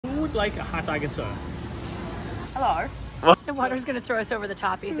would like a hot dog and soda? Hello. The water's gonna throw us over the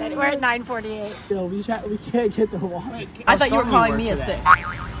top, he said. We're at 9:48. Yo, we can't get the water. I thought you were calling me a sick.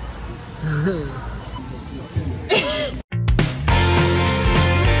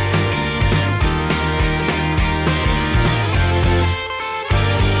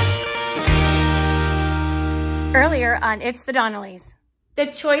 Earlier on It's the Donnellys. The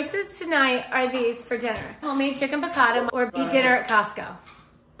choices tonight are these for dinner. Homemade chicken piccata or eat dinner at Costco.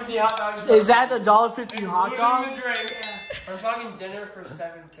 Is that the $1.50 hot dog? I'm talking dinner for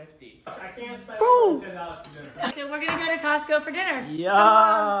 $7.50. I can't spend Boom. $10 for dinner. So we're gonna go to Costco for dinner.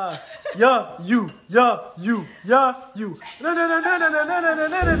 Yeah. Yeah, you. No. You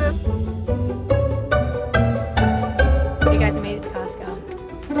guys have made it to Costco.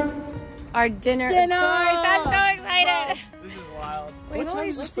 Our dinner. Choice. I'm so excited. This is wild. What time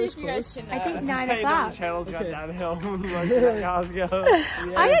is this place closed? I think 9 The o'clock. channels got Okay. downhill when we went to Costco.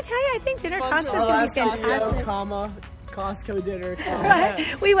 I gotta tell you, I think dinner at Costco's gonna be fantastic. Costco dinner.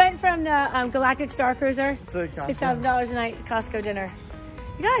 We went from the Galactic Star Cruiser, To Costco. $6,000 a night, Costco dinner.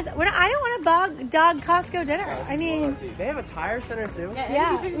 You guys, I don't want to dog Costco dinner. I mean, They have a tire center too?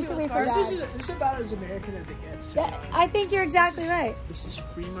 yeah, we should wait for This that. is about as American as it gets. To Yeah, I think you're exactly right. This is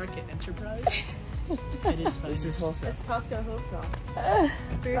free market enterprise. And it's This is wholesale. It's Costco wholesale.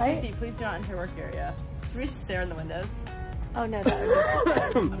 For your Right? safety, please do not enter work area. Can we stare in the windows? Oh no, that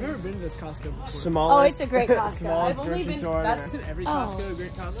was I've never been to this Costco before. Smallest. Oh, it's a great Costco. Smallest I've only grocery been- store. that's- Isn't every Oh. Costco a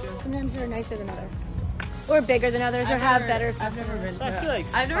great Costco? sometimes they're nicer than others, or bigger than others, or have better stuff. I've never been to I feel like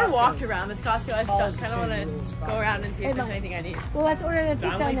I've never Costco- walked around this Costco. I All is the kind of want same to rules, go probably. around and see if Hey, there's Mom. anything I need. Well, let's order the pizza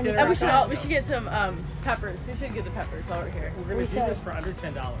like and dinner. then And we Costco. should get some peppers. We should get the peppers while we're here. We're gonna We do should. this for under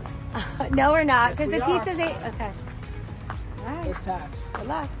 $10. no, we're not, because we the are. pizza's $8. Okay. All right. It's tax. Good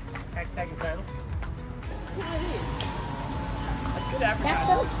luck. Hashtag entitled. What are these? That's good That's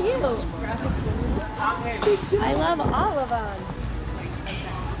advertising. so cute. I love all of them.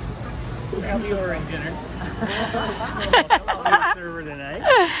 I'll be ordering dinner. I'll be a server tonight.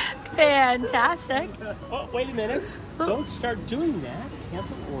 Fantastic. Oh, wait a minute. Don't start doing that.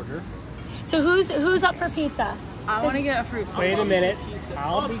 Cancel order. So who's up for pizza? I want to get a fruit salad. Wait a minute.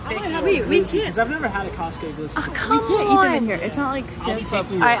 I'll be taking Wait, we can't. Because I've never had a Costco glizzy before. Come We can't eat them on. in here. It's not like stiff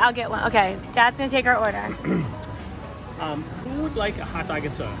up. All right, I'll get one. Okay, Dad's gonna take our order. Who would like a hot dog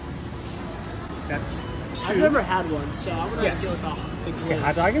and soda? That's I've never had one, so I'm gonna Yes. go with the okay. glizz.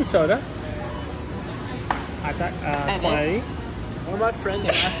 Hot dog and soda. Hot dog quantity. One of my friends'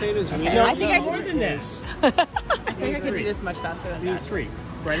 last name is Wiener. No, I think I can more do than this. I think I could do this much faster than We need that. 3.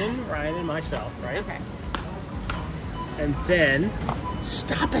 Brennan, Ryan, and myself, right? Okay. And then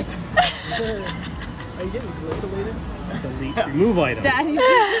stop it. Are you getting glycolated? Delete. Remove item. Dad, you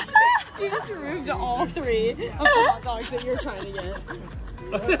just removed all 3 of the hot dogs that you're trying to get.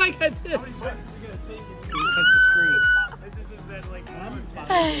 I got this. Touch the screen.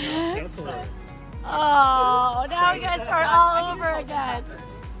 Cancel it. Oh, now we gotta start all over again.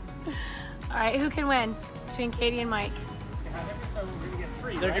 All right, who can win between Katie and Mike?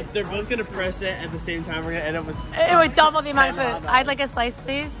 They're both gonna press it at the same time. We're gonna end up with. It would double the amount of 10 food. hot dogs. I'd like a slice,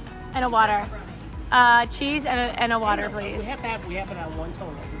 please, and a water. Cheese and a water, please. We have to have one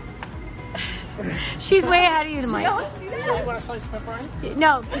total. She's way ahead of you, Mike. You want a slice of pepperoni?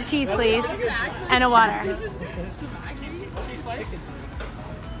 No, cheese, please, and a water.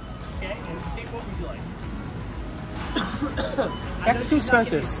 Okay, and what would you like? That's too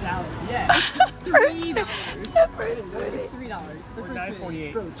expensive. Salad. Yeah. $3. The fruit smoothie. $3. The We're fruit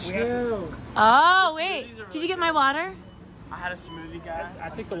smoothie. $9.48. Bro, chill. Oh, wait. Did you get my water? I had a smoothie guy. I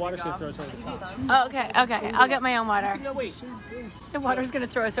think the water's gonna throw us over the top. Oh, okay. I'll get my own water. No, wait. The water's gonna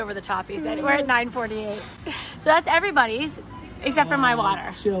throw us over the top, he said. We're at 9:48. So that's everybody's, except for my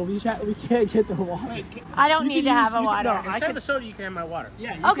water. Chill. We can't get the water. Wait, I don't need to have a you can- water. no, instead of a soda, you can have my water.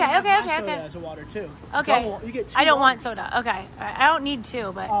 Yeah. You Okay, can have okay, my okay, soda okay. as a water too. Okay. Double. You get 2 I don't want waters. soda. Okay. All right. I don't need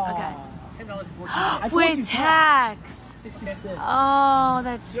 2, but okay. $10.14. I told you With tax. 66. Oh,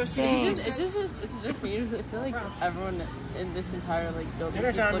 that's It's stinks. just me. I feel like everyone in this entire building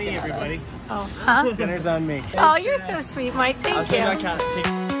Dinner's is just on me, looking at everybody. us. Oh, huh? Dinner's on me. Oh, you're so sweet, Mike. I'll Thank send my you. count.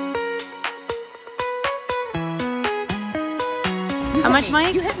 How much,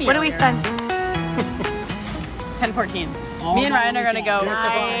 Mike? You hit me What do we earlier. spend? 10:14. Me and Ryan are gonna go.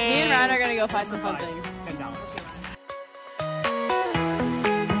 Nice. Me and Ryan are gonna go find some fun things. $10.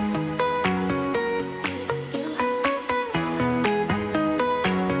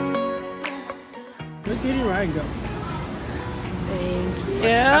 Let Katie and Ryan go. Thank you.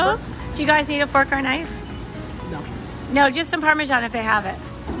 Do you guys need a fork or a knife? No. No, just some Parmesan if they have it.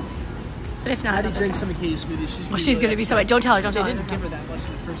 But if I not, had to that's drink okay. some of Katie's smoothies. Well, she's gonna be so bad. Don't tell her. Don't tell They her. didn't give her that much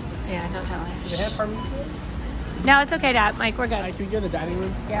in the first place. Yeah, don't tell her. Did they have parmesan? No, it's okay, Dad. Mike, we're good. Can we go to the dining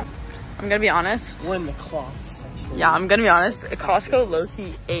room? Yeah. I'm gonna be honest. We're in the cloth section. Yeah, I'm gonna be honest. Costco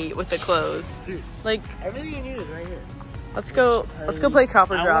low-key ate with the clothes. Dude, Like, everything you need is right here. let's go play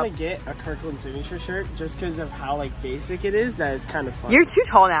Copper I Drop. want to get a Kirkland signature shirt just because of how like basic it is. That it's kind of fun. You're too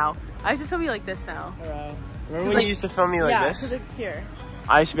tall now. I have to film you like this now. Remember when like- you used to film me like yeah, this? cause like here.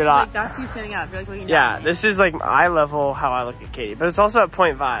 I used to be Like that's you standing up. You're like looking down. yeah, at me. this is like eye level how I look at Katie, but it's also at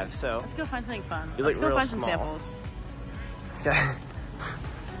 0.5. So Let's go find something fun. You Let's look go real find some small. samples. okay.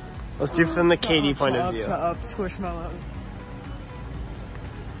 Let's do from the Katie point of view. Shut up, Squishmallow.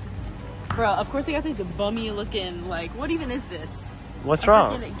 Bro, of course they got these bummy looking, like, what even is this? What's A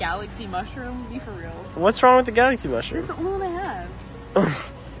wrong? freaking galaxy mushroom? Be for real. What's wrong with the galaxy mushroom? This is the only one I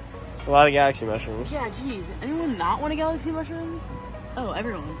have. It's a lot of galaxy mushrooms. Yeah, jeez. Anyone not want a galaxy mushroom? Oh,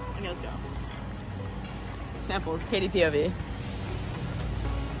 everyone. Okay, let's go. Samples, Katie POV.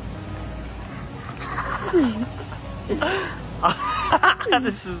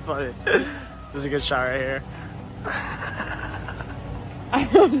 This is funny. This is a good shot right here. I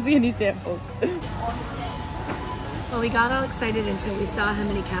don't see any samples. Well, we got all excited until we saw how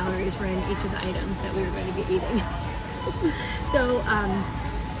many calories were in each of the items that we were going to be eating. So,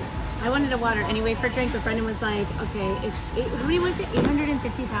 I wanted a water anyway for a drink, but Brendan was like, okay, how many was it?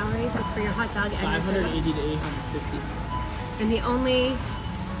 850 calories was for your hot dog and your soda? 580 to 850. And the only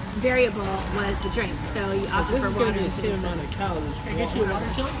variable was the drink. So you opted This for is water. going to be the instead same of amount of calories. Can I get you a water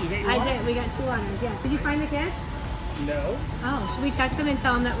jug? You got your I water? did. We got 2 waters. Yes. Did you find the kids? No. Oh, should we text them and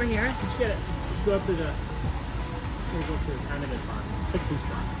tell them that we're here? Let's get it. Let's go up to the. We'll go to the tournament farm. Fixing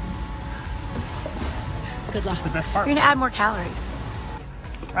spot. Good luck. That's the best part. You're gonna add more calories.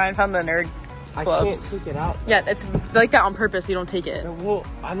 Ryan found the nerd I clubs. can't take it out. Yeah, it's like that on purpose. You don't take it. Well,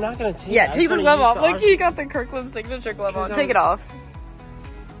 I'm not going to take it. Yeah, I take just the wanna glove use off. the Look, option. he got the Kirkland signature glove on. Because I Take it was- off.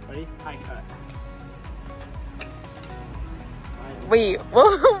 Ready? High cut. Wait,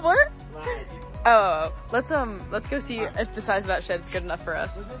 what? Lied. Oh, let's go see if the size of that shed's good enough for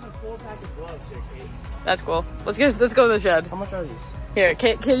us. There's a full pack of gloves here, Kate. That's cool. Let's go to the shed. How much are these? Here,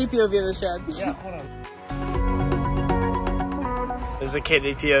 Katie POV of the shed. Yeah, hold on. This is a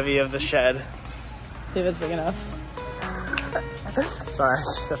Katie POV of the shed. See if it's big enough. Sorry, I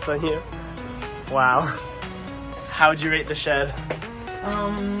stepped on you. Wow. How would you rate the shed?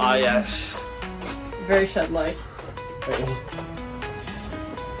 Ah, yes. Very shed-like. Wait.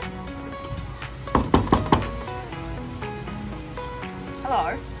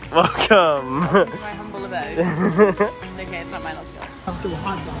 Hello. Welcome. My humble abode. Okay, it's not mine. Let's go. Let's do a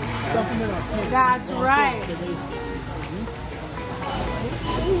hot dog. Stuff them in our plate. That's right. Get wasted.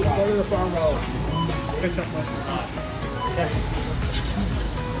 Go to the farm roll. Pick up my.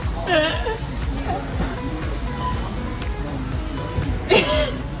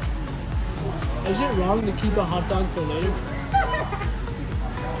 Is it wrong to keep a hot dog for later?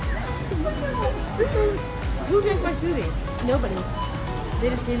 Who drank my smoothie? Nobody. They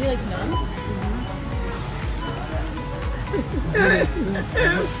just gave me like none.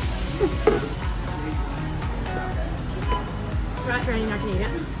 Roger, you're not gonna eat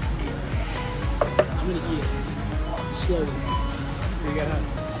it. I'm gonna eat it slowly. You gotta,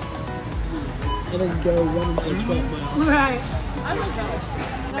 and then go run another 12 miles. Right. I'm gonna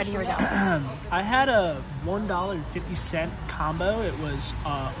go. Ready, here we go. I had a $1.50 combo. It was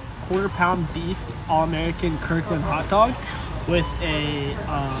a quarter-pound beef all-American Kirkland hot dog with a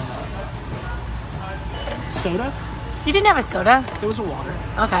soda. You didn't have a soda? It was a water.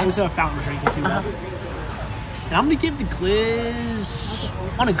 Okay. It was a fountain drink, if you will. And I'm gonna give the glizz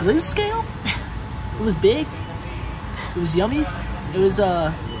on a glizz scale. It was big. It was yummy. It was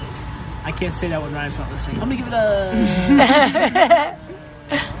I can't say that when Ryan's not listening. I'm gonna give it a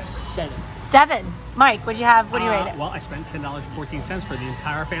 7. 7. Mike, what'd you have? What do you rate it? Well, I spent $10.14 for the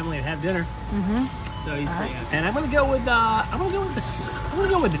entire family to have dinner. So he's pretty good. And I'm gonna go with an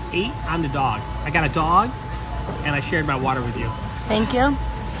 8 on the dog. I got a dog, and I shared my water with you. Thank you.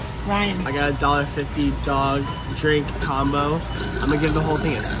 Ryan. I got a $1.50 dog drink combo. I'm gonna give the whole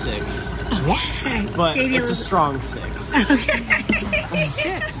thing a 6. What? But it's a strong 6. A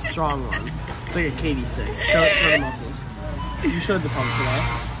 6. Strong one. It's like a Katie 6. Show the muscles. You showed the pump today.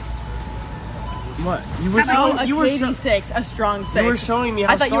 What? You were showing. a You were, Katie 6, a strong 6. you were showing me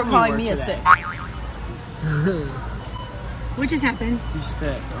how I thought you were strong calling me a today. 6. What just happened? You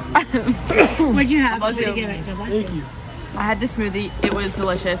spit. What'd you have? Bless What did you. you give it? God bless Thank you. you. I had this smoothie. It was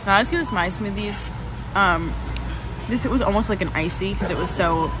delicious. Not as good as my smoothies. It was almost like an icy because it was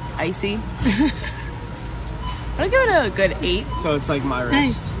so icy. I'm gonna give it a good 8. So it's like my race.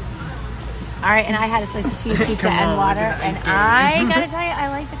 Nice. All right, and I had a slice of cheese pizza and water, and I gotta tell you, I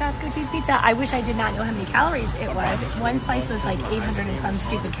like the Costco cheese pizza. I wish I did not know how many calories it was. One slice was like 800 and some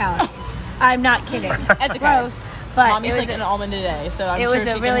stupid calories. I'm not kidding. That's gross, but Mommy's it was like an almond a day, so I'm it sure was she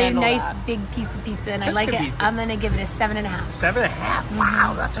a can really handle nice that. big piece of pizza, and I This like could it. be- I'm gonna give it a 7.5. 7.5.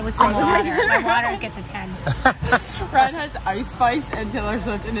 Wow, that's With some water. My water gets a 10. Ryan has Ice Spice and Taylor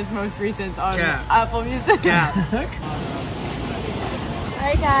Swift in his most recent on Yeah. Apple Music. Yeah. All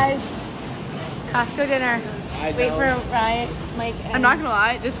right, guys. Costco dinner. Wait for Ryan, Mike, and I'm not gonna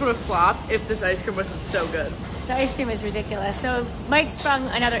lie, this would have flopped if this ice cream wasn't so good. the ice cream is ridiculous. So Mike sprung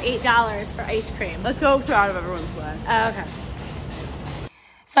another $8 for ice cream. Let's go so out of everyone's way. Okay.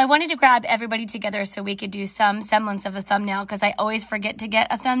 So I wanted to grab everybody together so we could do some semblance of a thumbnail because I always forget to get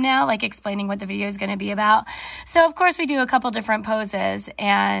a thumbnail, like explaining what the video is going to be about. So of course we do a couple different poses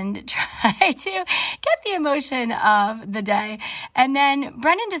and try to get the emotion of the day. And then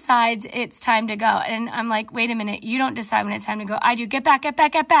Brennan decides it's time to go. And I'm like, wait a minute, you don't decide when it's time to go. I do. Get back, get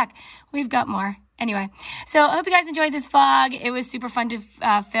back, get back. We've got more. Anyway, so I hope you guys enjoyed this vlog. It was super fun to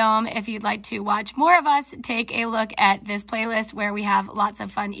film. If you'd like to watch more of us, take a look at this playlist where we have lots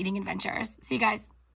of fun eating adventures. See you guys.